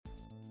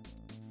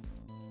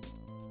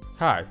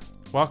Hi,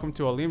 welcome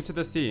to Olim to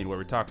the Scene, where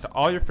we talk to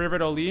all your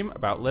favorite Olim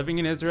about living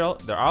in Israel,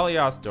 their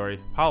Aliyah story,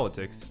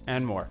 politics,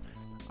 and more.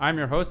 I'm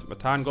your host,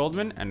 Matan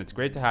Goldman, and it's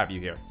great to have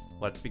you here.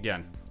 Let's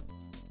begin.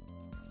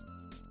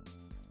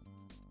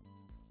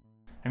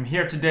 I'm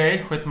here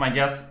today with my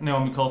guest,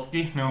 Naomi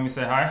Kolsky. Naomi,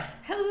 say hi.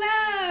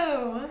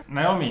 Hello!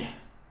 Naomi,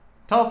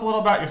 tell us a little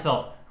about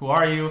yourself. Who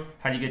are you?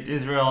 How do you get to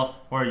Israel?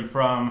 Where are you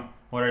from?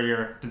 What are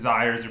your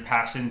desires, your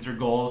passions, your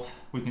goals?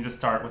 We can just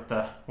start with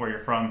where you're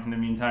from in the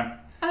meantime.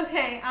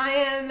 Okay, I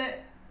am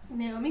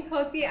Naomi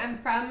Kolsky. I'm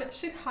from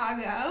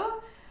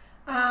Chicago.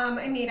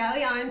 I made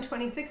Aliyah in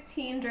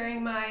 2016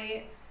 during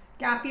my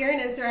gap year in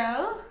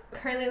Israel.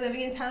 Currently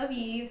living in Tel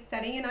Aviv,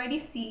 studying in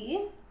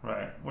IDC.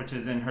 Right, which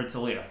is in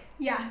Herzliya.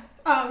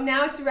 Yes. Oh,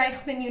 now it's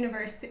Reichman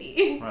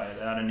University. Right,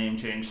 that had a name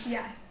change.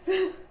 Yes.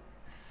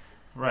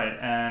 Right,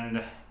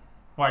 and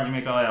why did you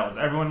make Aliyah? Was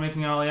everyone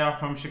making Aliyah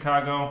from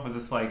Chicago? Was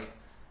this like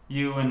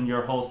you and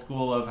your whole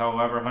school of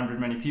however 100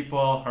 many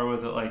people? Or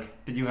was it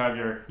like, did you have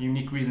your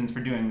unique reasons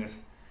for doing this?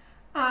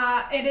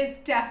 It is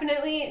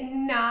definitely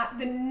not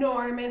the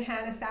norm in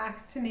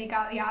Hannah-Sachs to make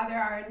Aliyah.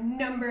 There are a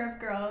number of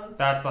girls.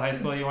 That's the high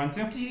school you went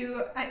to?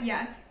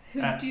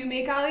 Who do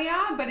make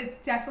Aliyah, but it's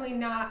definitely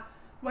not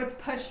what's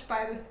pushed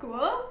by the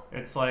school.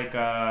 It's like,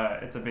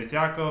 it's a Beis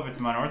Yaakov, it's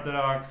Mount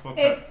Orthodox.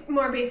 It's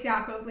more Beis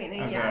Yaakov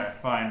leaning, okay, yes.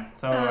 Fine.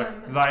 So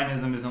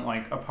Zionism isn't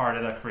like a part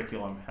of the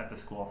curriculum at the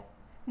school?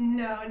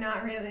 No,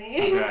 not really.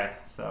 Okay,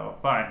 so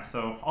fine.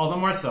 So all the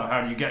more so,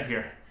 how do you get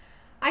here?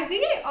 I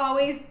think I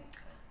always,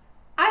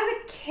 as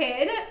a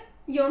kid,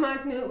 Yom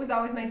HaAtzmaut was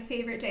always my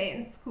favorite day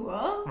in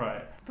school.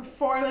 Right.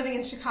 Before living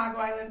in Chicago,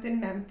 I lived in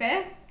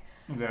Memphis.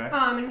 Okay.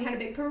 And we had a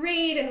big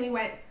parade, and we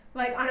went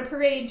like on a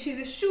parade to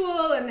the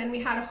shul, and then we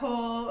had a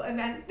whole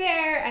event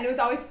there, and it was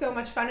always so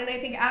much fun. And I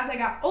think as I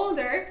got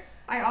older,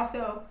 I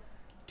also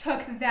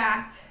took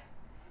that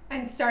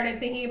and started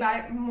thinking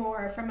about it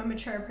more from a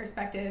mature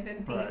perspective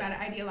and thinking about it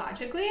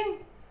ideologically.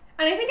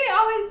 And I think I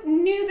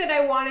always knew that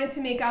I wanted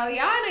to make Aliyah,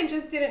 and I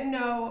just didn't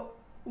know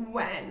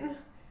when.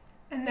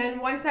 And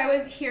then once I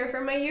was here for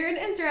my year in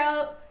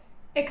Israel,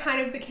 it kind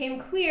of became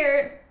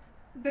clear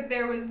that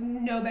there was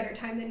no better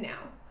time than now.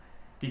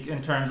 In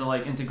terms of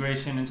like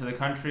integration into the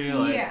country?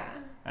 Like, yeah.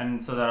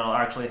 And so that'll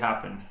actually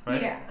happen,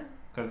 right? Yeah.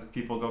 Because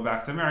people go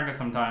back to America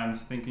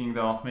sometimes thinking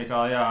they'll make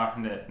Aliyah,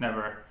 and it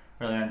never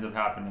really ends up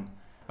happening.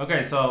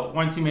 Okay, so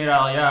once you made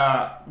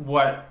Aliyah,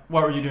 what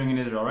were you doing in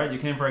Israel, right? You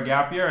came for a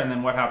gap year, and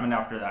then what happened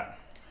after that?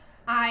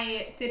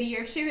 I did a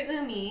year of Shirut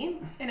Leumi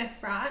in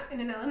Efrat in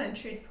an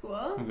elementary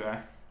school. Okay.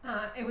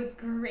 It was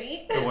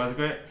great. It was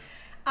great?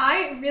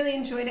 I really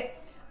enjoyed it.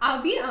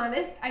 I'll be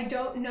honest, I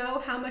don't know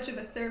how much of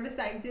a service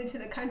I did to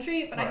the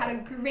country, but I had a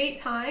great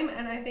time,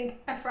 and I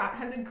think Efrat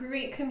has a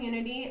great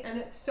community,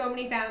 and so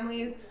many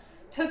families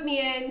took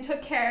me in,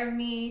 took care of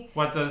me.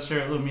 What does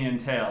Shirut Leumi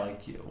entail?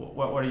 Like,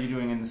 what are you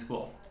doing in the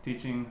school?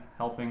 Teaching,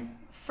 helping?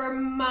 For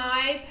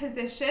my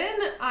position,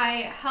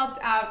 I helped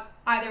out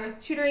either with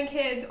tutoring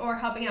kids or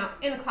helping out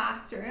in a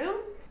classroom.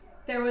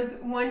 There was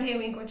one day a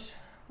week, which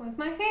was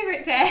my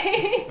favorite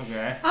day,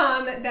 okay.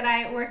 that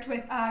I worked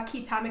with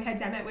Kita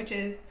Mekademet, which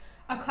is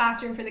a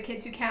classroom for the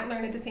kids who can't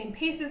learn at the same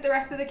pace as the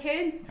rest of the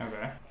kids.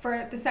 Okay.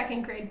 For the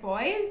second grade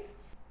boys.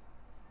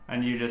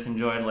 And you just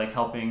enjoyed like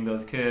helping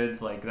those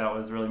kids? Like that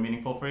was really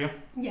meaningful for you?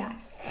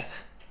 Yes.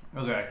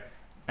 Okay.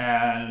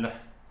 And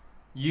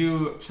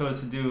you chose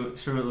to do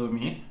Shirut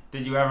Leumi.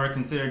 Did you ever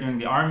consider doing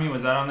the army?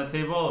 Was that on the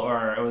table,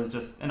 or it was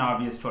just an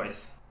obvious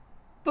choice?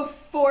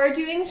 Before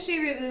doing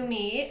Shirut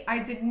Leumi,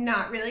 I did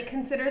not really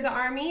consider the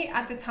army.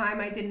 At the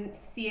time, I didn't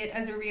see it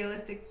as a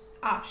realistic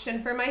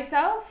option for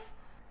myself.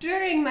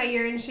 During my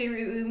year in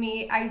Shirut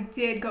Leumi, I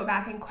did go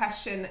back and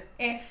question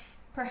if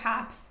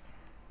perhaps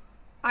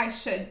I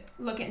should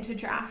look into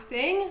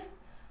drafting.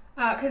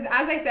 Because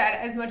as I said,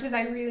 as much as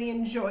I really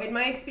enjoyed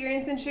my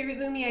experience in Shirut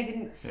Leumi, I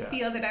didn't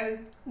feel that I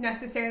was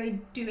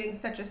necessarily doing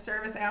such a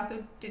service. I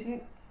also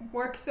didn't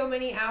work so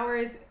many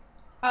hours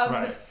of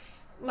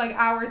the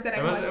hours that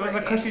I was working. It was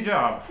a cushy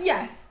job.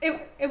 Yes,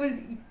 it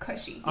was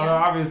cushy. Yes. Although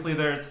obviously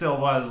there still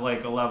was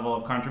like a level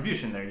of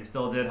contribution there. You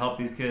still did help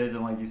these kids,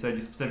 and like you said,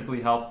 you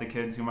specifically helped the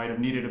kids who might have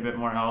needed a bit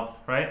more help,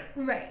 right?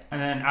 Right.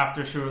 And then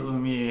after Shirut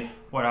Leumi,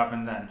 what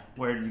happened then?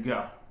 Where did you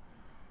go?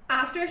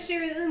 After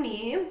Shirut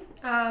Leumi,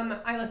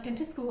 I looked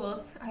into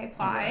schools. I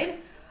applied.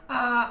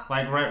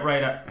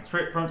 Okay.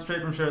 Straight from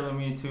Shirut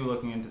Leumi to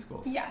looking into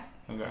schools.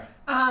 Yes. Okay.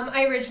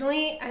 I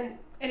originally, and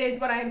it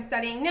is what I'm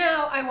studying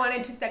now, I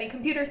wanted to study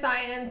computer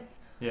science.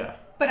 Yeah.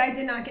 But I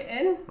did not get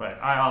in. Right.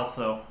 I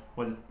also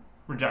was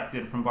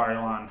rejected from Bar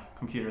Ilan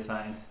computer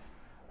science.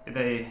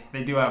 They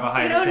do have a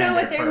higher standard. You don't know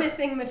what they're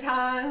missing,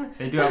 Matan.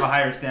 They do have a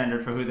higher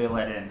standard for who they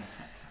let in.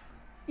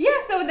 Yeah,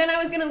 so then I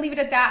was going to leave it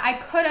at that. I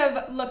could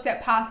have looked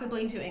at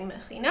possibly doing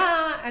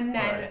Mechina and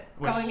then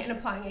going and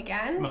applying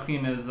again.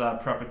 Mechina is the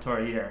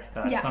preparatory year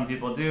that some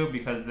people do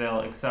because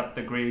they'll accept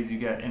the grades you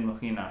get in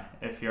Mechina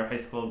if your high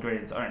school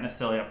grades aren't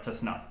necessarily up to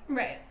snuff.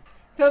 Right.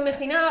 So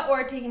Mechina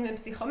or taking the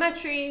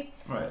psychometry.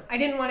 Right. I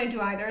didn't want to do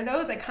either of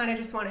those. I kind of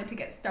just wanted to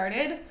get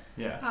started.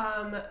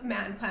 Yeah.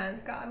 Man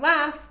plans, God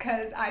laughs,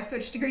 because I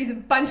switched degrees a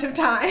bunch of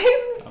times.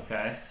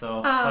 Okay,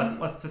 so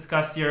let's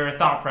discuss your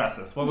thought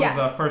process. What was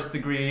the first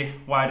degree?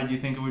 Why did you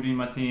think it would be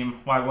Matim?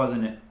 Why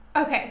wasn't it?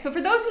 Okay, so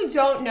for those who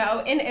don't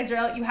know, in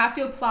Israel, you have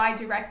to apply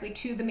directly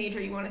to the major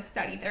you want to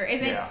study. There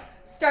isn't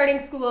starting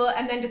school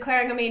and then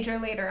declaring a major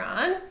later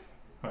on.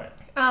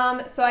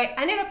 Right. So I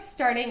ended up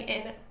starting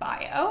in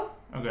bio.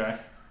 Okay.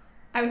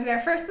 I was there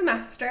for a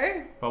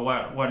semester. But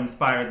what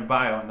inspired the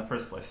bio in the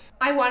first place?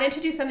 I wanted to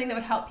do something that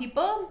would help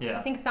people. Yeah.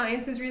 I think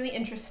science is really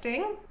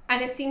interesting.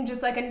 And it seemed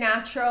just like a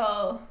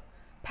natural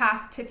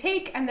path to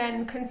take, and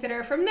then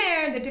consider from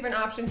there the different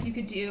options you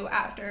could do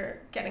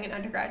after getting an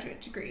undergraduate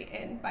degree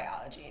in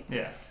biology.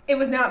 Yeah. It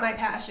was not my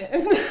passion.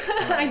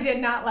 I did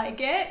not like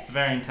it. It's a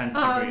very intense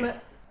degree.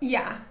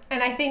 Yeah.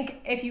 And I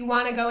think if you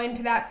want to go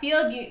into that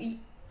field,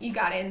 you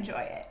got to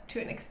enjoy it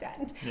to an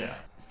extent. Yeah.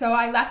 So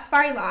I left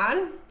Bar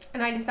Ilan,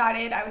 and I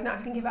decided I was not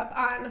going to give up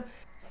on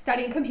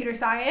studying computer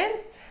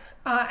science.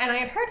 And I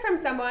had heard from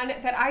someone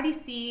that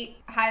IDC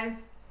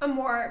has a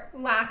more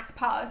lax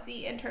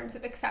policy in terms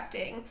of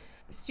accepting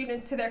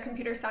students to their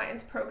computer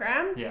science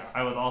program. Yeah,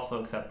 I was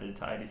also accepted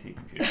to IDC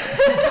Computer.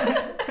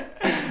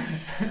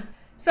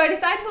 So I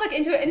decided to look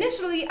into it.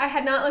 Initially, I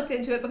had not looked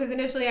into it because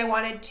initially I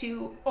wanted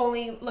to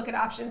only look at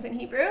options in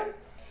Hebrew.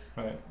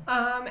 Right.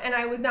 And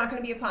I was not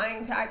going to be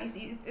applying to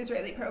IDC's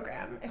Israeli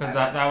program. Because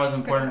that was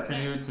important for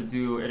you to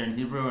do it in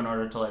Hebrew in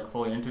order to like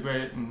fully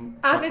integrate and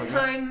at the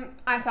time,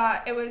 I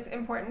thought it was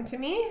important to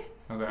me.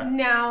 Okay.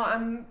 Now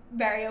I'm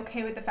very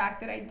okay with the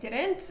fact that I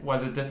didn't.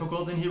 Was it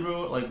difficult in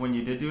Hebrew, like when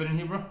you did do it in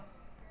Hebrew?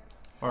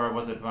 Or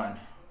was it fine?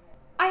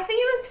 I think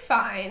it was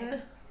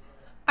fine.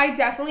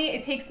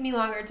 It takes me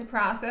longer to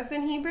process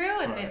in Hebrew,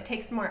 and it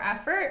takes more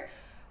effort.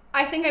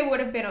 I think I would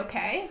have been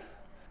okay.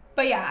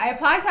 But yeah, I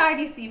applied to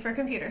IDC for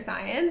computer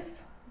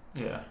science.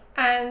 Yeah.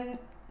 And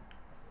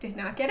did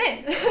not get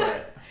in.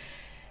 Right.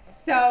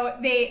 So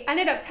they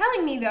ended up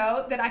telling me,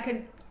 though, that I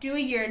could do a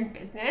year in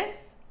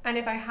business, and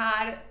if I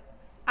had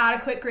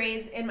adequate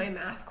grades in my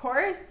math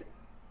course,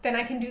 then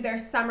I can do their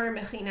summer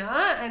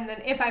mechina, and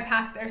then if I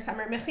pass their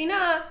summer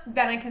mechina,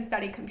 then I can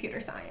study computer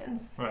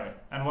science. Right.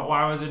 And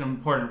why was it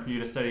important for you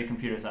to study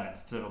computer science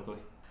specifically?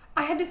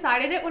 I had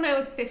decided it when I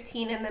was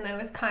 15, and then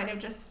I was kind of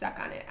just stuck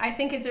on it. I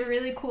think it's a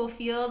really cool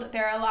field.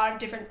 There are a lot of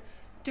different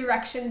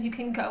directions you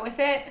can go with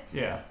it.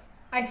 Yeah.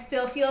 I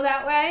still feel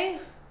that way,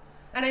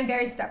 and I'm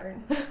very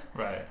stubborn.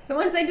 Right. So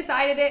once I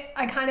decided it,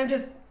 I kind of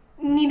just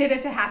needed it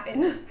to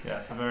happen. Yeah,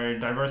 it's a very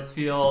diverse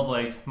field.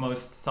 Like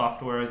most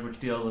softwares which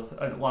deal with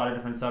a lot of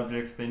different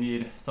subjects, they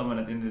need someone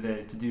at the end of the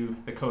day to do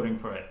the coding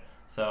for it.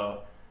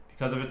 So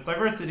because of its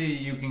diversity,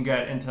 you can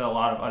get into a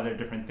lot of other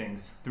different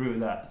things through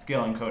that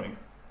skill in coding.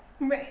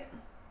 Right.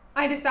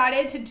 I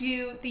decided to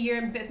do the year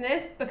in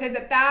business because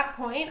at that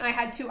point I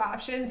had two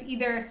options: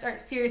 either start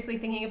seriously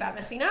thinking about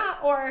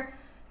mechina or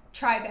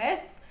try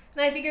this.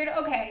 And I figured,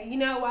 okay, you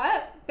know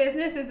what?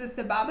 Business is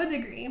a sababa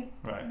degree.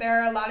 Right.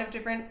 There are a lot of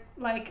different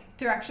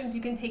directions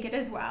you can take it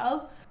as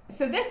well.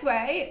 So this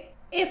way,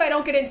 if I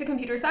don't get into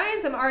computer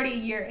science, I'm already a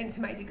year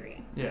into my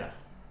degree. Yeah.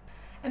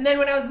 And then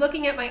when I was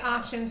looking at my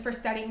options for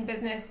studying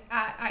business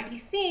at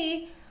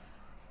IDC,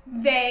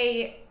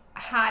 they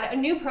had a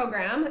new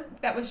program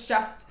that was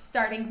just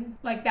starting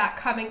that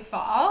coming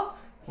fall.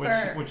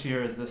 Which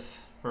year is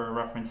this for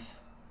reference?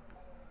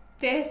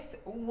 This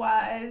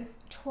was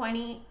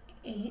 2018,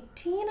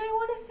 I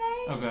want to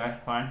say. Okay,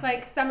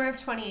 fine. Summer of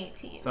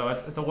 2018. So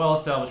it's a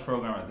well-established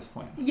program at this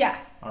point.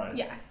 Yes. All right.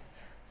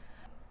 Yes.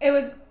 It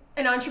was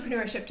an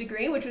entrepreneurship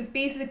degree, which was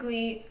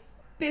basically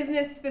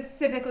business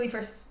specifically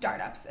for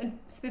startups and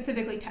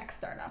specifically tech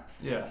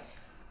startups. Yes.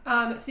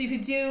 So you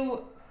could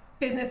do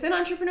business and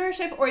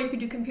entrepreneurship, or you could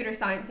do computer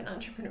science and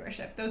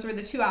entrepreneurship. Those were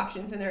the two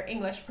options in their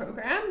English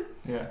program.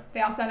 Yeah.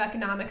 They also have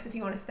economics if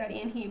you want to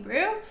study in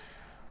Hebrew.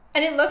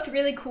 And it looked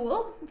really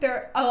cool.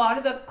 A lot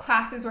of the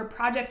classes were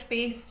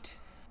project-based.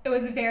 It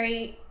was a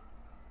very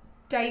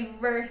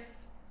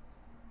diverse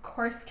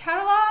course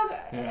catalog.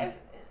 Yeah.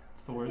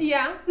 That's the word.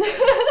 Yeah.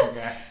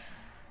 Okay.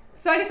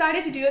 So I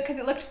decided to do it because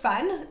it looked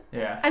fun.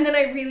 Yeah. And then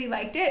I really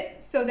liked it.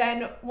 So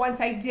then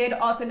once I did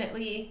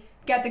ultimately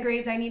get the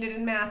grades I needed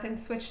in math and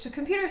switch to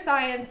computer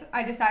science,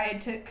 I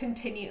decided to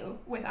continue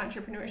with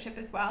entrepreneurship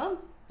as well.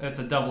 It's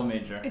a double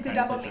major. It's a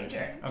double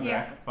major. Okay,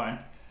 yeah. Fine.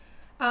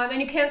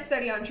 And you can't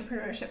study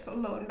entrepreneurship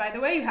alone, by the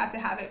way. You have to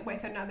have it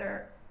with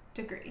another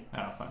degree.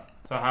 Oh, fine.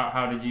 So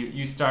how did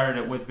you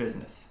started it with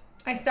business?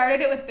 I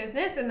started it with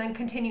business and then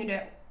continued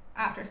it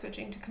after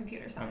switching to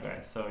computer science. Okay,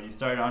 so you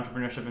started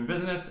entrepreneurship and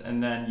business,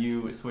 and then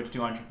you switched to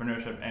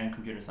entrepreneurship and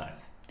computer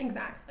science.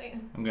 Exactly.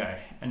 Okay,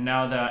 and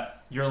now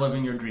that you're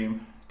living your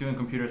dream, doing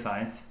computer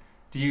science,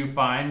 do you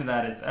find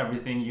that it's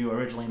everything you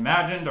originally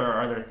imagined, or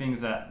are there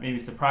things that maybe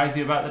surprise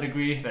you about the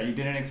degree that you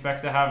didn't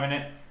expect to have in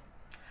it?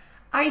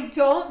 I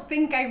don't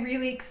think I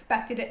really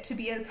expected it to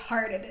be as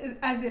hard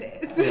as it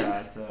is.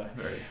 Yeah, it's a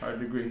very hard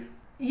degree.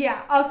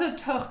 Yeah, also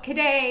toch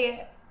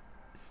kedei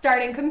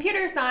starting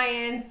computer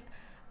science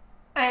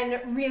and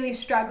really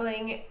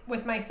struggling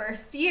with my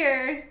first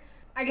year,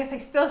 I guess I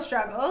still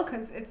struggle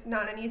because it's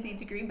not an easy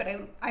degree, but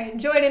I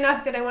enjoyed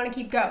enough that I want to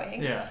keep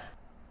going. Yeah.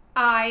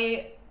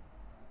 I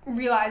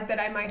realized that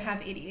I might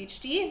have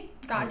ADHD,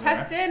 got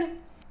tested,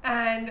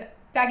 and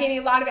that gave me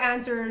a lot of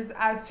answers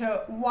as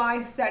to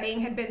why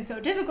studying had been so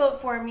difficult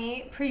for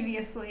me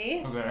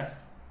previously. Okay.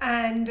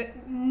 And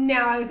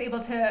now I was able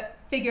to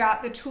figure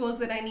out the tools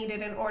that I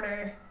needed in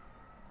order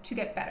to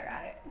get better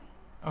at it.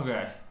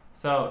 Okay.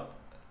 So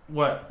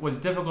what was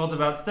difficult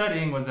about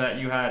studying was that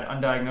you had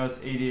undiagnosed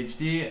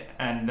ADHD,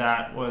 and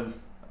that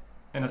was,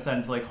 in a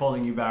sense, like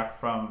holding you back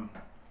from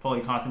fully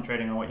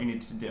concentrating on what you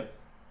needed to do.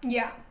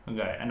 Yeah.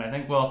 Okay, and I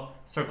think we'll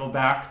circle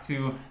back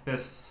to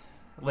this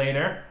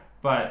later,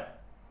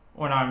 but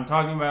when I'm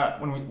talking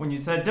about, when you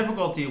said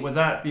difficulty, was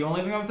that the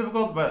only thing that was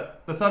difficult?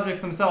 But the subjects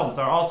themselves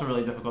are also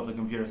really difficult in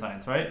computer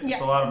science, right? Yes.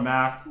 It's a lot of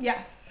math.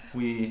 Yes.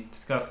 We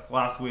discussed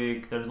last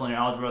week, there's linear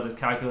algebra, there's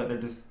calculus,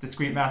 there's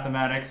discrete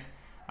mathematics.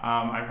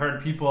 I've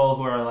heard people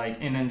who are like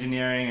in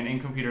engineering and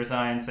in computer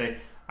science say,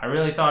 I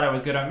really thought I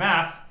was good at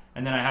math,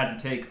 and then I had to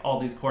take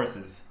all these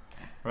courses,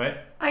 right?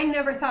 I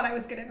never thought I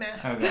was good at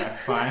math. Okay,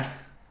 fine.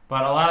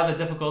 But a lot of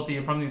the difficulty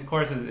from these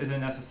courses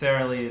isn't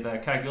necessarily the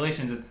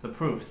calculations, it's the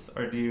proofs,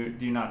 or do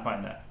you not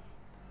find that?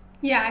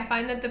 Yeah, I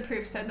find that the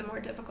proofs are the more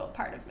difficult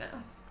part of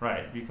math.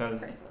 Right, because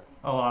personally,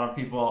 a lot of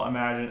people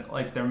imagine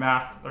like their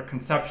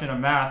conception of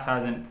math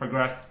hasn't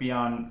progressed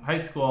beyond high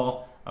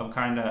school of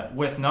kind of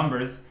with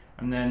numbers,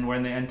 and then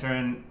when they enter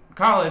in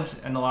college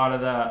and a lot of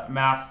the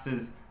maths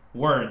is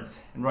words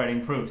and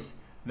writing proofs,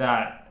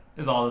 that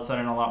is all of a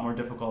sudden a lot more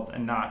difficult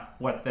and not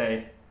what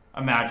they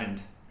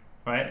imagined,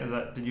 right?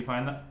 Did you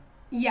find that?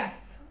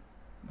 Yes.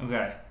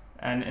 Okay.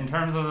 And in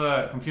terms of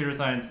the computer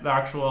science, the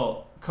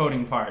actual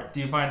coding part,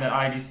 do you find that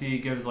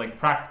IDC gives like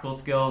practical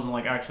skills and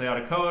like actually how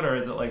to code, or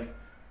is it like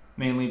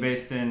mainly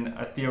based in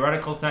a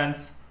theoretical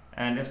sense?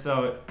 And if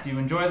so, do you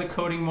enjoy the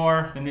coding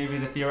more than maybe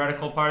the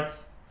theoretical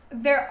parts?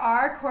 There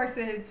are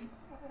courses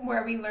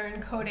where we learn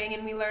coding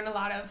and we learn a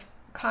lot of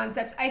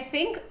concepts. I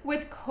think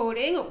with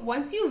coding,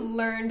 once you've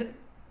learned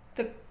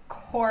the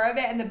core of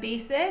it and the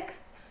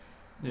basics,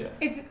 yeah,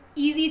 it's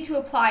easy to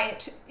apply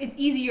it. It's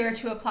easier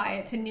to apply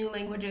it to new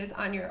languages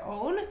on your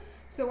own.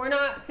 So we're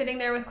not sitting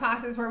there with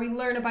classes where we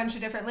learn a bunch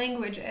of different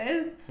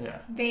languages. Yeah.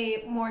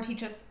 They more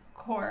teach us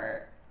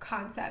core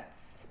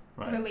concepts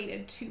right.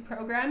 related to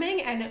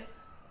programming, and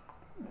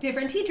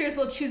different teachers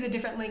will choose a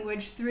different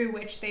language through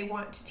which they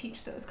want to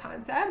teach those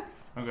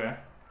concepts. Okay.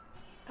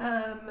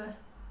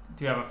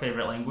 Do you have a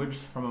favorite language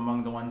from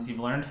among the ones you've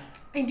learned?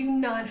 I do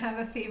not have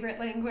a favorite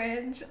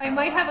language. I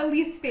might have a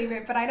least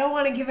favorite, but I don't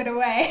want to give it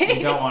away.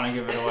 You don't want to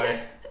give it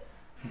away.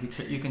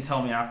 You can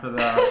tell me after the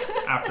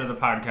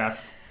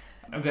podcast.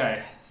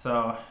 Okay,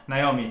 so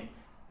Naomi,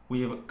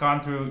 we've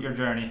gone through your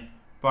journey.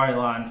 Bar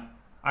Ilan,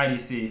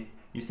 IDC.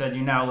 You said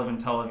you now live in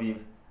Tel Aviv.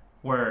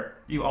 Were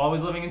you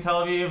always living in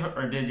Tel Aviv,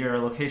 or did your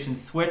location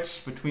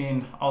switch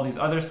between all these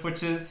other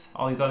switches,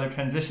 all these other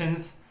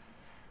transitions?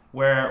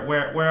 Where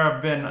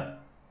have been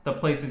the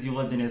places you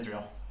lived in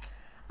Israel?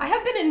 I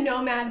have been a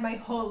nomad my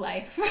whole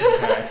life.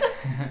 Okay.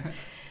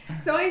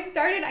 So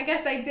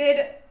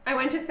I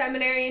went to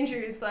seminary in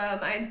Jerusalem.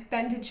 I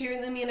then did Shiur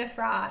Leumi in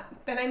Efrat.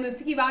 Then I moved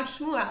to Givat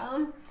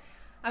Shmuel.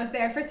 I was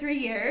there for 3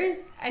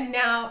 years, and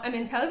now I'm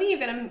in Tel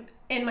Aviv, and I'm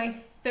in my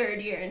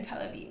 3rd year in Tel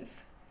Aviv.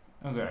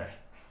 Okay.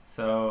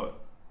 So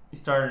you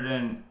started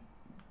in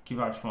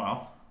Givat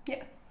Shmuel.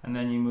 Yes. And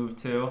then you moved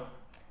to?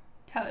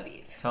 Tel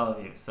Aviv. Tel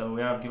Aviv. So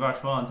we have Givat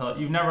Shmuel and Tel Aviv.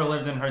 You've never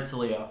lived in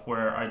Herzliya,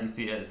 where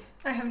IDC is?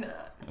 I have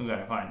not.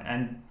 Okay, fine.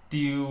 And do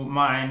you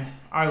mind,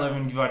 I live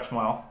in Givat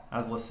Shmuel,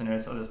 as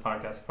listeners of this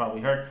podcast have probably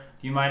heard,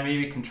 do you mind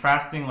maybe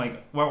contrasting,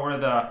 like, what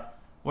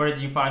did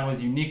you find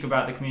was unique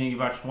about the community of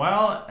Givat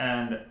Shmuel,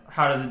 and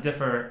how does it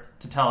differ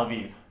to Tel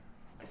Aviv?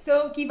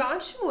 So Givat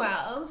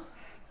Shmuel,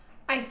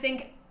 I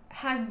think,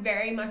 has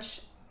very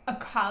much a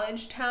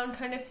college town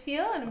kind of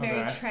feel and a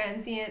very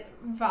transient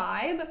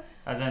vibe.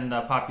 As in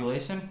the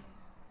population?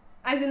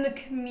 As in the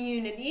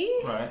community.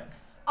 Right.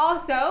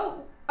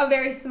 Also, a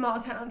very small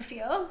town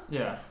feel.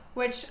 Yeah.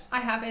 Which I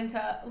happen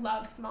to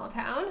love small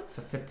town. It's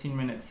a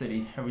 15-minute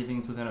city.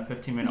 Everything's within a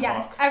 15-minute walk.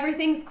 Yes,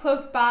 everything's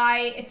close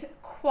by. It's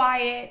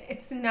quiet.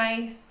 It's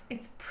nice.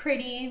 It's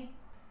pretty.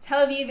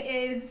 Tel Aviv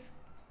is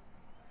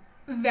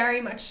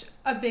very much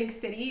a big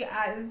city,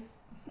 as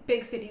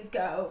big cities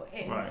go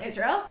in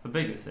Israel. It's the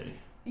biggest city.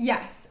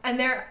 Yes, and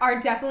there are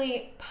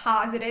definitely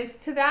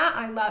positives to that.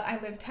 I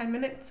live 10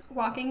 minutes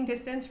walking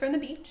distance from the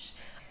beach.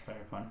 Very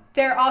fun.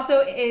 There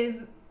also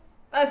is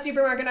a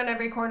supermarket on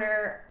every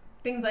corner,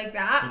 things like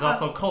that. There's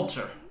also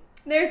culture.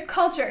 There's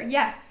culture,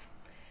 yes.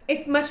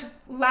 It's much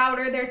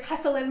louder. There's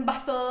hustle and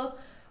bustle.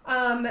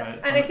 And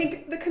I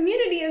think the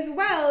community as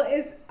well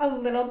is a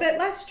little bit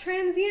less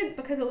transient,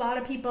 because a lot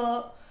of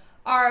people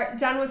are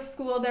done with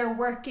school, they're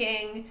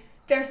working,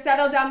 they're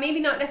settled down, maybe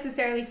not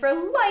necessarily for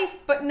life,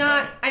 but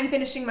not, I'm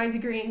finishing my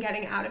degree and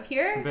getting out of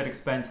here. It's a bit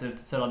expensive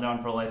to settle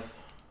down for life.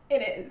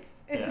 It is.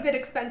 It's a bit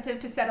expensive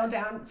to settle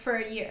down for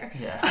a year.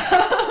 Yeah.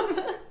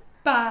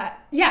 But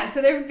yeah,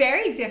 so they're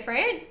very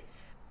different,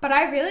 but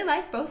I really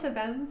like both of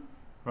them.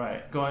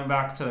 Right. Going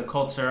back to the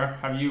culture,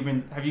 have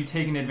you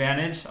taken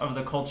advantage of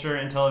the culture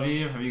in Tel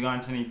Aviv? Have you gone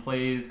to any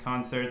plays,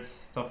 concerts,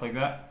 stuff like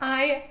that?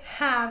 I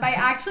have. I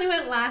actually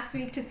went last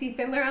week to see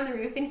Fiddler on the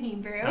Roof in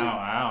Hebrew. Oh,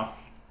 wow.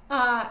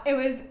 It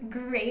was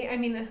great. I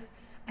mean,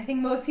 I think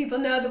most people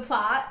know the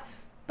plot,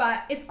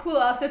 but it's cool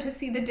also to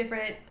see the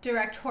different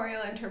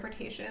directorial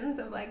interpretations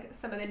of like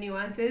some of the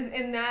nuances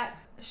in that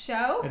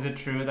show. Is it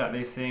true that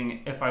they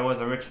sing "If I Was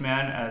a Rich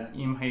Man" as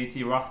Im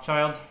Haiti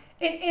Rothschild?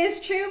 It is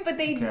true, but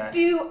they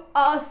do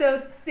also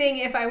sing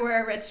 "If I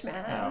Were a Rich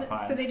Man." Oh,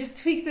 fine. So they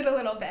just tweaks it a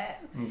little bit.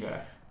 Okay.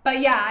 But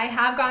yeah, I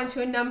have gone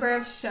to a number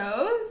of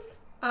shows.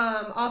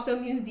 Also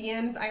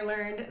museums. I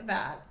learned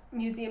that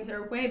museums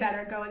are way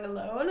better going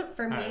alone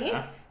for me,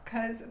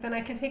 because then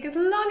I can take as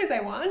long as I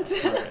want.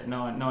 Right.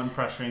 No one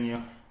pressuring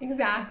you.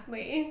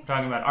 Exactly. We're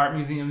talking about art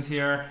museums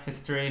here,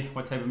 history.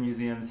 What type of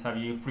museums have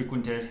you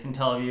frequented in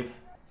Tel Aviv?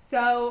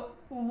 So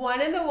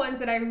one of the ones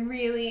that I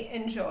really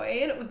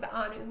enjoyed was the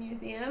Anu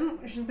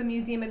Museum, which is the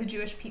Museum of the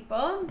Jewish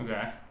People.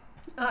 Okay.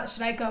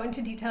 Should I go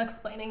into detail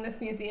explaining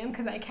this museum?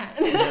 Because I can.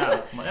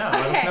 Yeah, let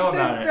us know about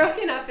it. So it's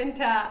broken up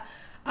into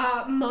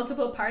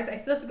multiple parts. I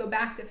still have to go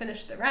back to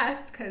finish the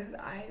rest because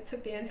I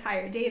took the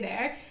entire day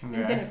there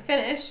and didn't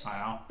finish.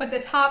 Wow. But the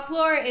top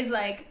floor is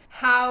like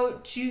how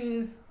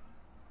Jews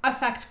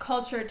affect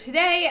culture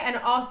today, and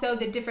also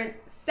the different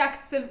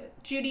sects of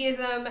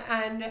Judaism,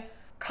 and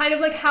kind of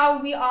like how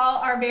we all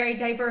are very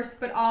diverse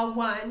but all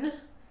one,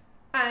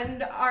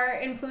 and our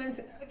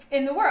influence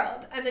in the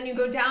world. And then you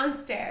go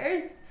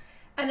downstairs,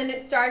 and then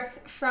it starts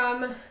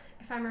from,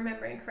 if I'm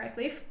remembering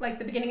correctly, like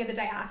the beginning of the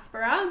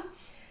diaspora,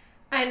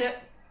 and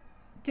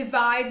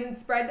divides and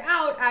spreads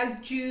out as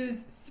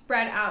Jews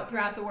spread out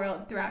throughout the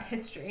world throughout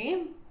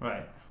history.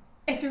 Right.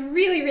 It's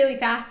really, really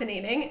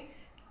fascinating.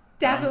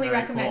 Definitely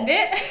recommend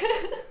it.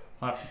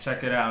 I'll have to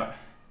check it out.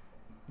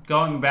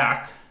 Going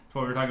back to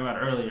what we were talking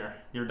about earlier,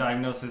 your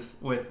diagnosis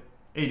with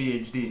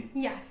ADHD.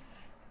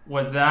 Yes.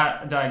 Was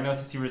that a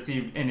diagnosis you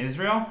received in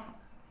Israel?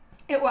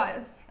 It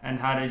was. And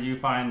how did you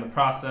find the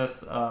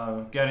process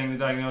of getting the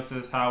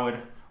diagnosis? How would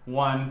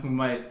one who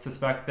might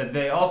suspect that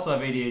they also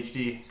have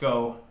ADHD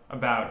go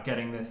about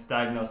getting this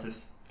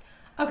diagnosis?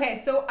 Okay,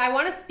 so I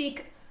want to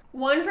speak,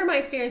 one, for my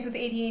experience with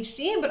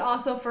ADHD, but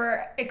also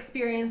for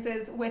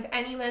experiences with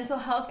any mental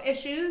health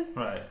issues.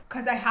 Right.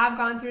 Because I have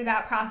gone through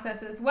that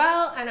process as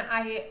well, and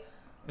I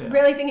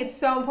really think it's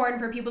so important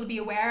for people to be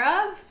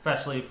aware of.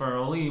 Especially for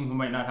Olim, who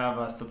might not have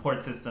a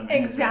support system.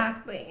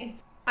 Exactly.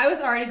 I was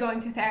already going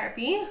to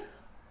therapy,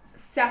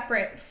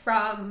 separate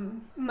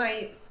from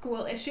my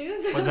school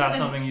issues. Was that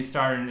something you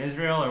started in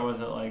Israel, or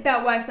was it like...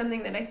 That was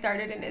something that I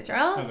started in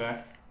Israel. Okay.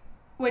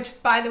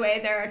 Which, by the way,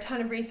 there are a ton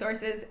of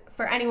resources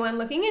for anyone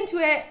looking into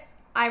it.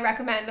 I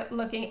recommend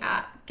looking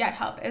at Get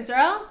Help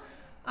Israel.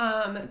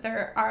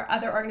 There are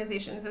other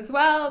organizations as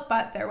well,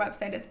 but their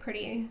website is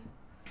pretty...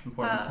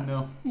 important to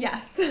know.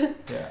 Yes.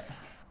 Yeah.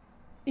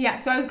 Yeah,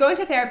 so I was going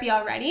to therapy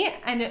already,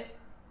 and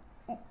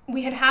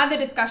we had the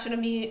discussion of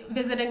me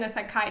visiting a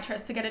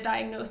psychiatrist to get a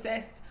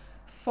diagnosis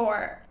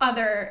for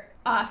other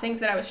things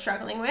that I was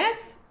struggling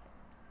with.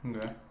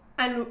 Okay.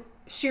 And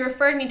she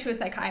referred me to a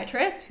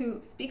psychiatrist who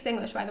speaks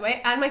English, by the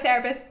way, and my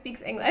therapist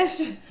speaks English.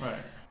 Right.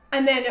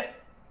 And then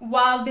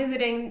while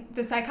visiting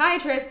the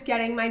psychiatrist,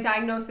 getting my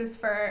diagnosis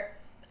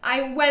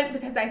I went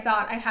because I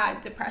thought I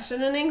had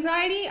depression and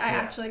anxiety. I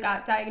actually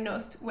got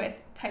diagnosed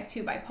with type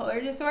 2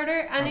 bipolar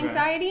disorder and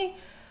anxiety.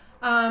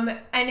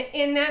 And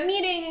in that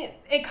meeting,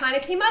 it kind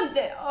of came up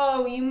that,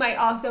 you might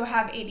also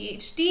have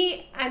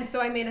ADHD. And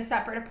so I made a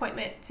separate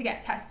appointment to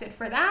get tested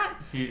for that.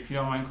 If you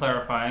don't mind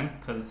clarifying,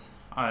 because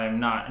I'm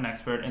not an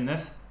expert in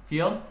this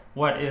field,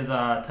 what is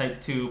a type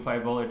 2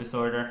 bipolar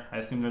disorder? I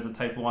assume there's a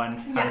type 1.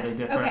 How do they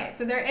differ? Okay,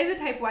 so there is a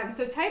type 1.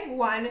 So type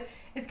 1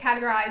 is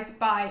categorized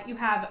by, you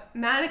have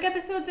manic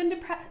episodes and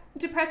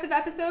depressive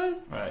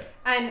episodes. Right.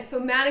 And so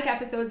manic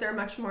episodes are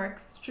much more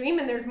extreme,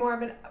 and there's more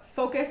of a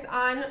focus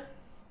on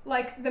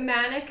like the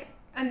manic,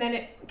 and then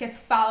it gets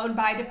followed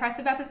by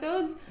depressive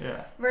episodes.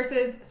 Yeah.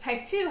 Versus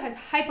type 2 has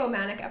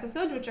hypomanic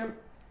episodes, which are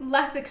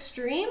less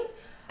extreme,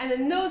 and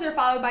then those are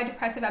followed by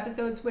depressive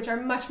episodes, which are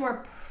much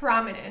more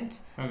prominent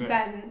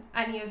than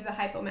any of the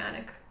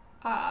hypomanic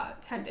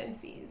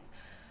tendencies.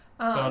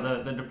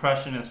 So the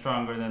depression is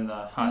stronger than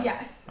the highs.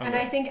 Yes, and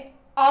I think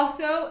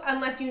also,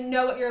 unless you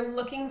know what you're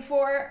looking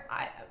for,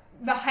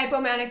 the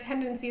hypomanic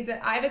tendencies that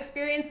I've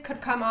experienced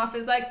could come off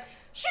as like,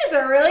 she's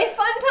a really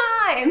fun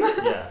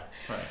time. Yeah,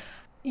 right.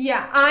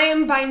 Yeah, I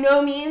am by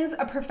no means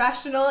a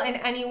professional in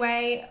any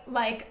way.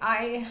 Like,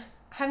 I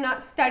have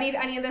not studied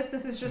any of this.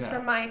 This is just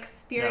from my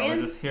experience. Yeah,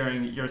 we're just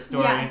hearing your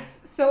story.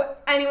 Yes, so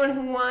anyone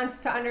who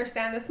wants to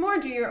understand this more,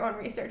 do your own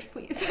research,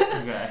 please.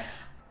 Okay.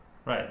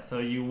 Right, so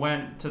you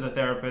went to the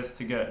therapist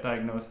to get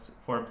diagnosed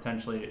for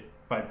potentially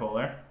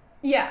bipolar.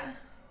 Yeah.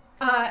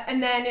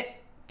 And then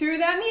through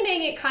that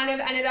meeting, it kind of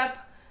ended up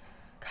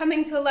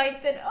coming to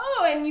light that,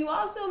 and you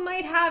also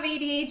might have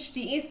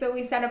ADHD. So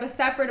we set up a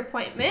separate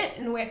appointment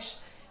in which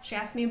she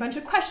asked me a bunch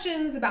of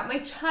questions about my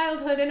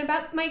childhood and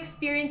about my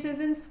experiences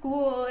in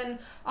school and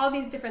all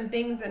these different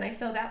things. And I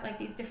filled out like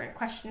these different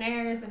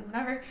questionnaires and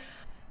whatever.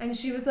 And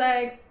she was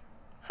like,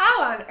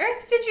 how on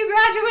earth did you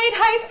graduate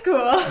high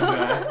school?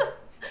 Okay.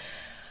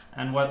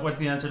 And what's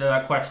the answer to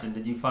that question?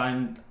 Did you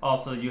find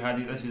also you had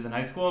these issues in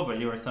high school, but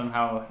you were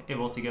somehow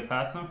able to get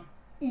past them?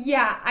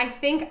 Yeah, I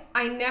think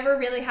I never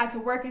really had to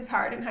work as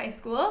hard in high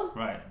school.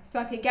 Right. So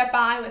I could get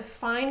by with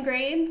fine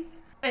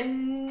grades,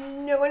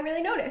 and no one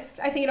really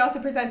noticed. I think it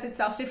also presents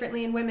itself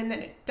differently in women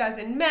than it does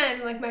in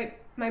men. Like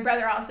my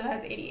brother also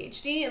has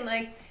ADHD, and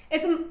like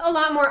it's a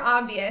lot more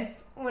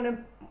obvious when a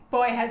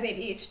boy has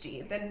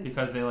ADHD than...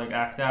 Because they like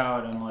act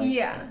out and like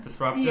it's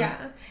disruptive.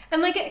 Yeah.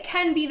 And like it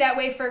can be that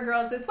way for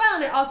girls as well,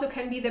 and it also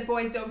can be that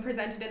boys don't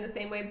present it in the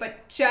same way,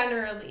 but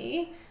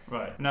generally...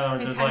 Right. In other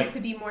words, it tends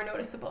to be more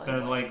noticeable.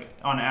 There's like,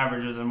 on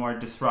average, there's a more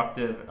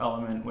disruptive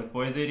element with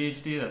boys'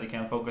 ADHD that they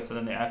can't focus, so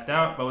then they act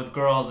out. But with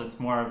girls, it's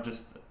more of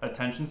just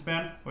attention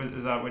span.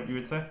 Is that what you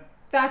would say?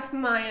 That's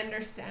my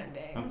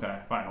understanding. Okay,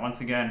 fine.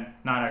 Once again,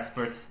 not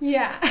experts.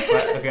 Yeah.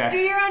 But, okay. Do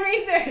your own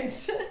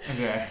research.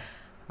 Okay.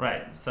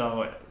 Right.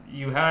 So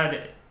you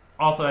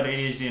also had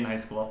ADHD in high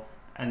school,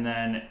 and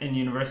then in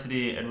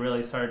university, it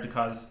really started to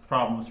cause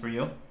problems for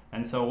you.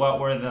 And so what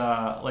were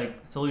the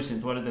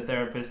solutions? What did the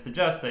therapist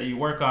suggest that you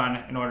work on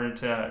in order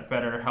to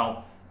better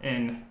help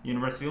in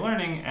university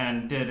learning,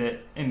 and did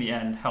it in the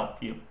end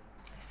help you?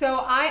 So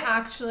I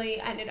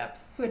actually ended up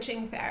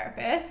switching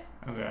therapists.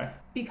 Okay.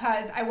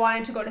 Because I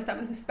wanted to go to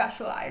someone who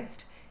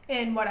specialized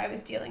in what I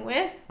was dealing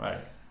with. Right.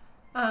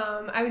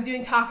 I was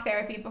doing talk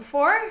therapy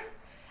before,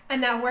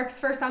 and that works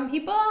for some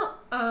people.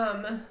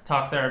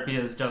 Talk therapy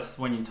is just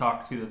when you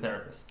talk to the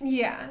therapist.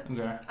 Yeah.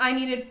 Okay. I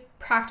needed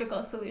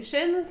practical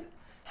solutions.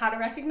 How to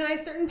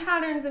recognize certain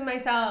patterns in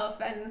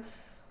myself and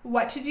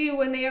what to do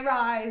when they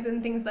arise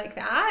and things like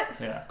that.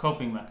 Yeah,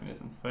 coping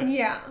mechanisms, right?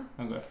 Yeah.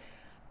 Okay.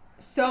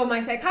 So my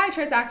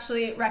psychiatrist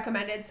actually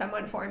recommended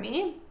someone for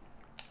me.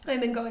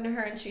 I've been going to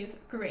her and she's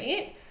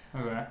great.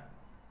 Okay.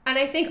 And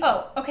I think,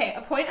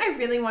 a point I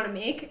really want to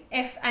make,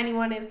 if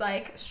anyone is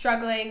like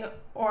struggling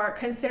or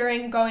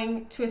considering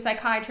going to a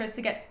psychiatrist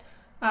to get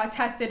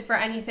tested for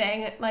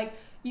anything, like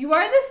you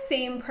are the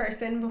same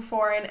person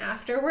before and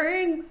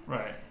afterwards.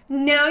 Right.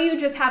 Now you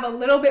just have a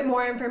little bit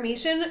more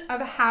information of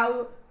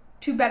how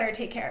to better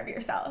take care of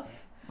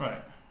yourself.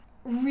 Right.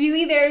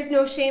 Really, there's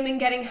no shame in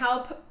getting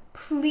help.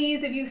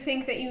 Please, if you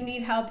think that you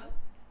need help,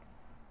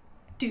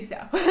 do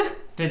so.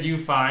 Did you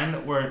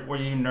find, were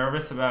you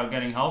nervous about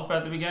getting help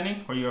at the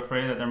beginning? Were you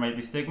afraid that there might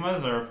be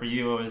stigmas, or for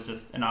you it was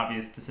just an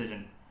obvious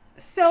decision?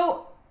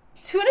 So,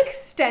 to an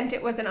extent,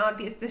 it was an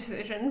obvious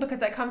decision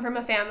because I come from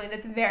a family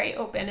that's very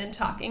open in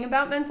talking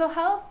about mental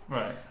health.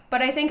 Right.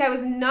 But I think I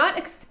was not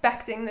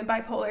expecting the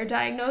bipolar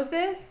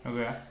diagnosis.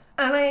 Okay.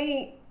 And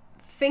I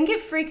think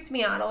it freaked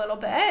me out a little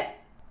bit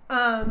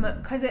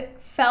because it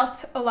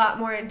felt a lot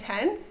more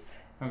intense.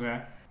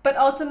 Okay. But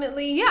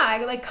ultimately,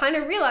 I kind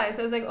of realized,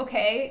 I was like,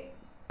 okay,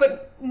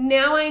 but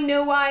now I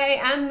know why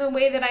I am the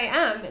way that I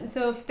am. And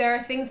so if there are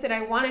things that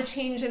I want to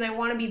change and I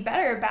want to be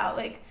better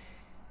about,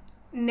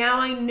 now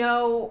I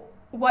know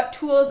what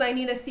tools I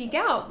need to seek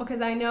out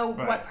because I know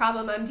what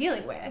problem I'm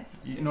dealing with.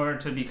 In order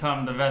to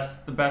become the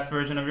best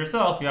version of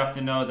yourself, you have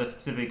to know the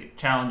specific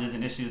challenges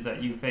and issues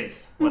that you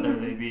face, whether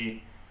they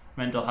be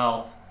mental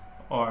health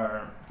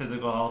or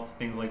physical health,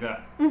 things like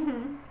that.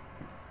 Mm-hmm.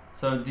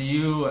 So do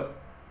you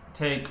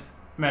take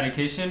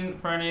medication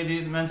for any of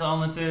these mental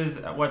illnesses?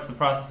 What's the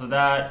process of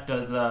that?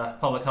 Does the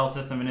public health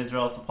system in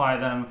Israel supply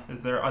them?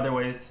 Is there other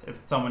ways, if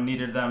someone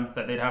needed them,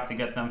 that they'd have to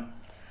get them?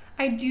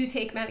 I do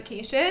take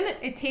medication.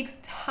 It takes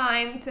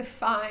time to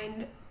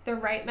find the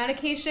right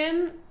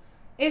medication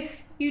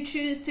if you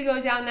choose to go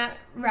down that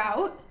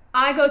route.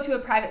 I go to a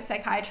private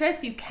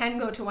psychiatrist. You can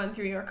go to one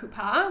through your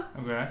kupa.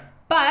 Okay.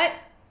 But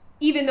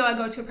even though I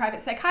go to a private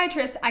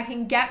psychiatrist, I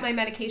can get my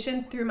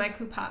medication through my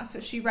kupa.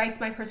 So she writes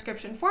my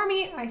prescription for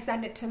me. I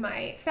send it to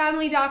my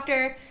family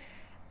doctor.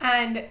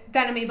 And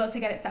then I'm able to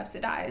get it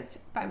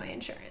subsidized by my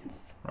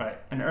insurance. Right.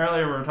 And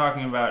earlier we were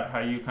talking about how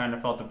you kind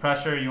of felt the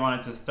pressure. You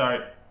wanted to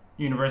start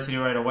university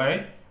right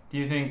away. Do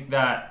you think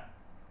that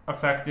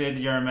affected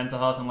your mental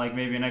health in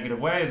maybe a negative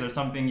way? Is there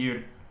something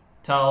you'd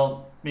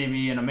tell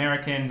maybe an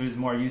American who's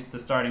more used to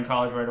starting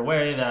college right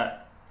away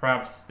that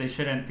perhaps they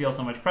shouldn't feel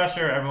so much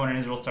pressure? Everyone in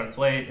Israel starts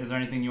late. Is there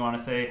anything you want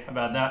to say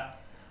about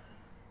that?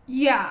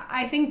 Yeah,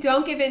 I think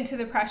don't give in to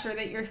the pressure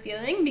that you're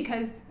feeling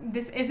because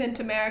this isn't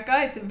America.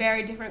 It's a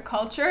very different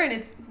culture and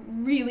it's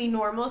really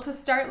normal to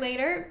start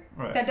later.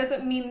 Right. That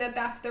doesn't mean that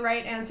that's the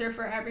right answer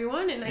for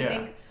everyone. And I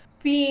think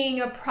being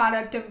a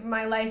product of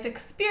my life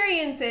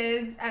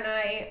experiences and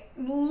I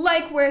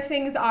like where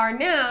things are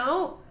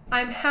now,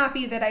 I'm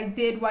happy that I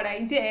did what I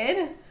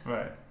did.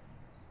 Right.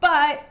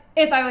 But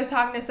if I was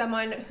talking to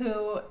someone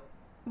who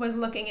was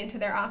looking into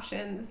their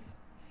options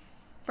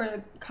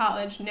for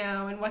college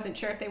now and wasn't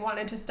sure if they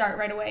wanted to start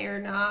right away or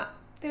not,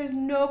 there's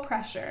no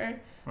pressure.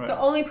 Right. The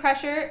only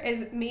pressure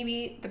is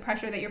maybe the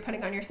pressure that you're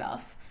putting on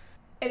yourself.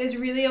 It is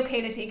really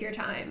okay to take your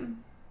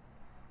time.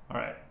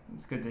 All right.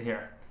 It's good to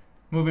hear.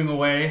 moving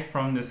away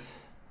from this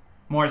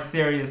more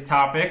serious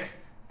topic,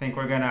 I think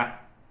we're going to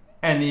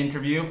end the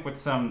interview with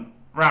some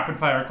rapid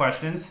fire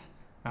questions.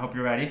 I hope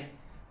you're ready.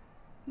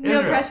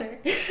 No pressure.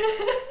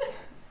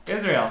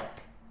 Israel.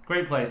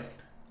 Great place.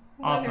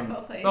 Awesome.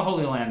 Wonderful place. The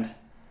Holy Land.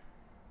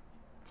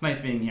 It's nice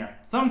being here.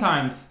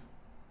 Sometimes,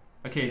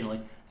 occasionally,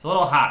 it's a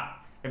little hot.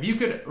 If you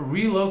could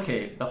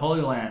relocate the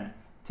Holy Land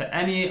to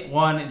any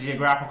one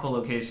geographical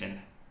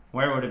location,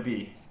 where would it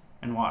be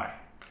and why?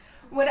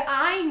 Would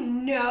I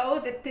know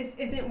that this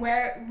isn't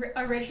where it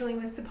originally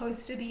was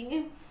supposed to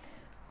be?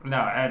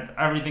 No,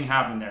 everything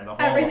happened there. The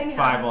whole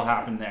Bible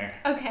happened there.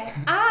 Okay.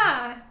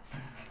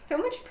 So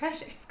much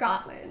pressure.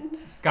 Scotland.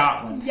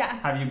 Scotland.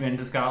 Yes. Have you been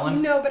to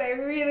Scotland? No, but I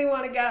really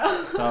want to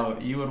go. So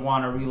you would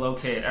want to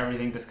relocate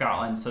everything to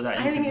Scotland so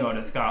that you could go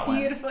to Scotland.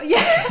 Beautiful.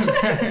 Yes.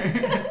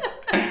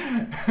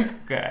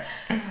 Okay.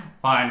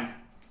 Fine.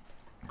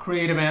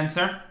 Creative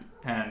answer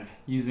and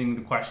using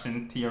the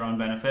question to your own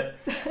benefit.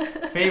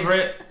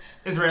 Favorite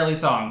Israeli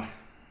song?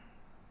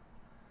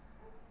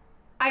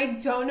 I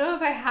don't know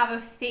if I have a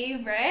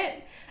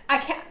favorite. I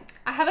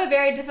have a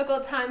very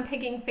difficult time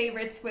picking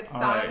favorites with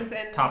songs.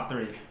 Right. And top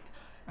 3.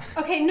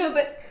 Okay, no,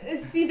 but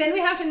see, then we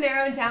have to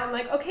narrow down,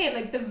 like, okay,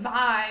 like the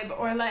vibe,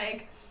 or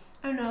like,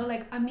 I don't know,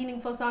 like a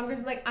meaningful song, or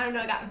like, I don't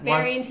know, I got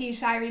very into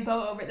Shiri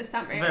Bo over the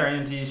summer. Very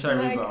into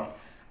Shiri Bo.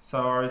 So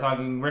are we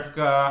talking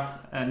Rivka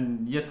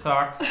and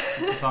Yitzchak,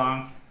 the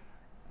song?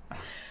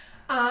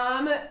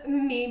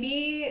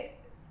 Maybe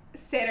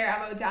Seder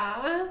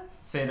Avodah.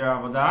 Seder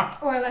Avodah.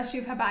 Or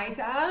Lashuv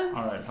Habaita.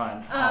 All right,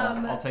 fine.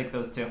 I'll take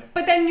those 2.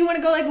 But then you want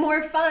to go like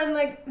more fun,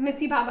 like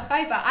Misiba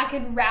B'Chaifa. I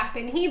could rap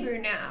in Hebrew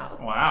now.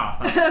 Wow.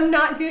 I'm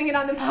not doing it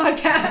on the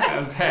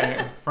podcast.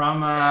 Okay. From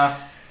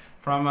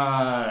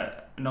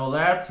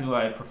Nolad to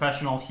a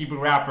professional Hebrew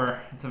rapper.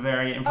 It's a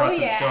very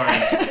impressive story.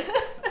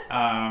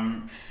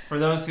 For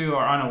those who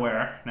are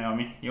unaware,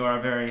 Naomi, you are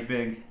a very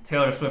big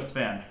Taylor Swift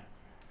fan.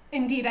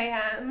 Indeed I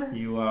am.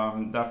 You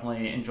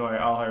definitely enjoy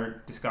all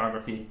her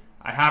discography.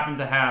 I happen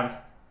to have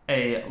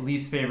a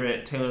least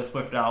favorite Taylor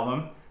Swift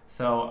album.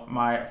 So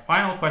my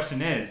final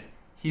question is,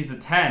 he's a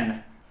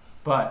 10,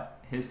 but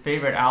his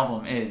favorite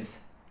album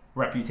is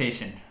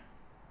Reputation.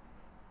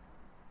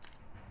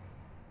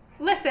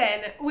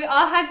 Listen, we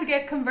all had to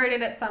get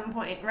converted at some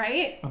point,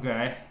 right?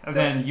 Okay. As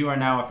in, you are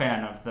now a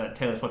fan of the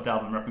Taylor Swift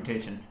album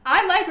Reputation.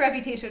 I like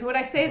Reputation. Would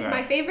I say it's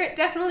my favorite?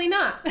 Definitely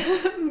not.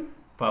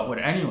 But would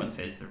anyone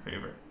say it's their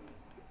favorite?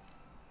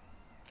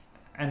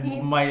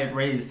 And might it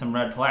raise some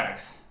red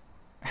flags?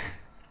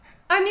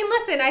 I mean,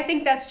 listen, I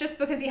think that's just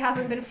because he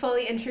hasn't been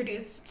fully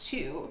introduced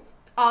to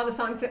all the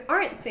songs that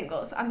aren't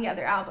singles on the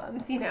other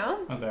albums, you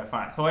know? Okay,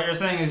 fine. So what you're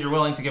saying is you're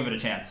willing to give it a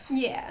chance?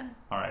 Yeah.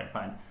 All right,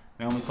 fine.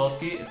 Naomi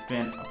Kolsky, it's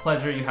been a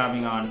pleasure you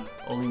having on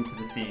Olim to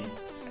the Scene,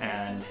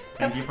 and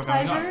thank you for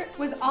coming on. The pleasure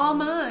was all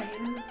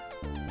mine.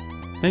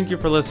 Thank you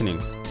for listening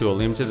to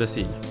Olim to the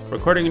Scene.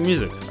 Recording and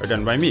music are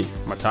done by me,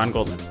 Matan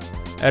Goldman.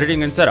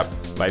 Editing and setup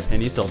by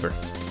Penny Silver.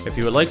 If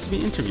you would like to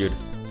be interviewed,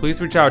 please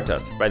reach out to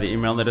us by the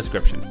email in the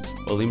description,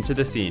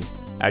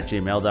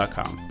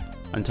 olimtothescene@gmail.com.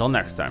 Until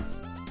next time.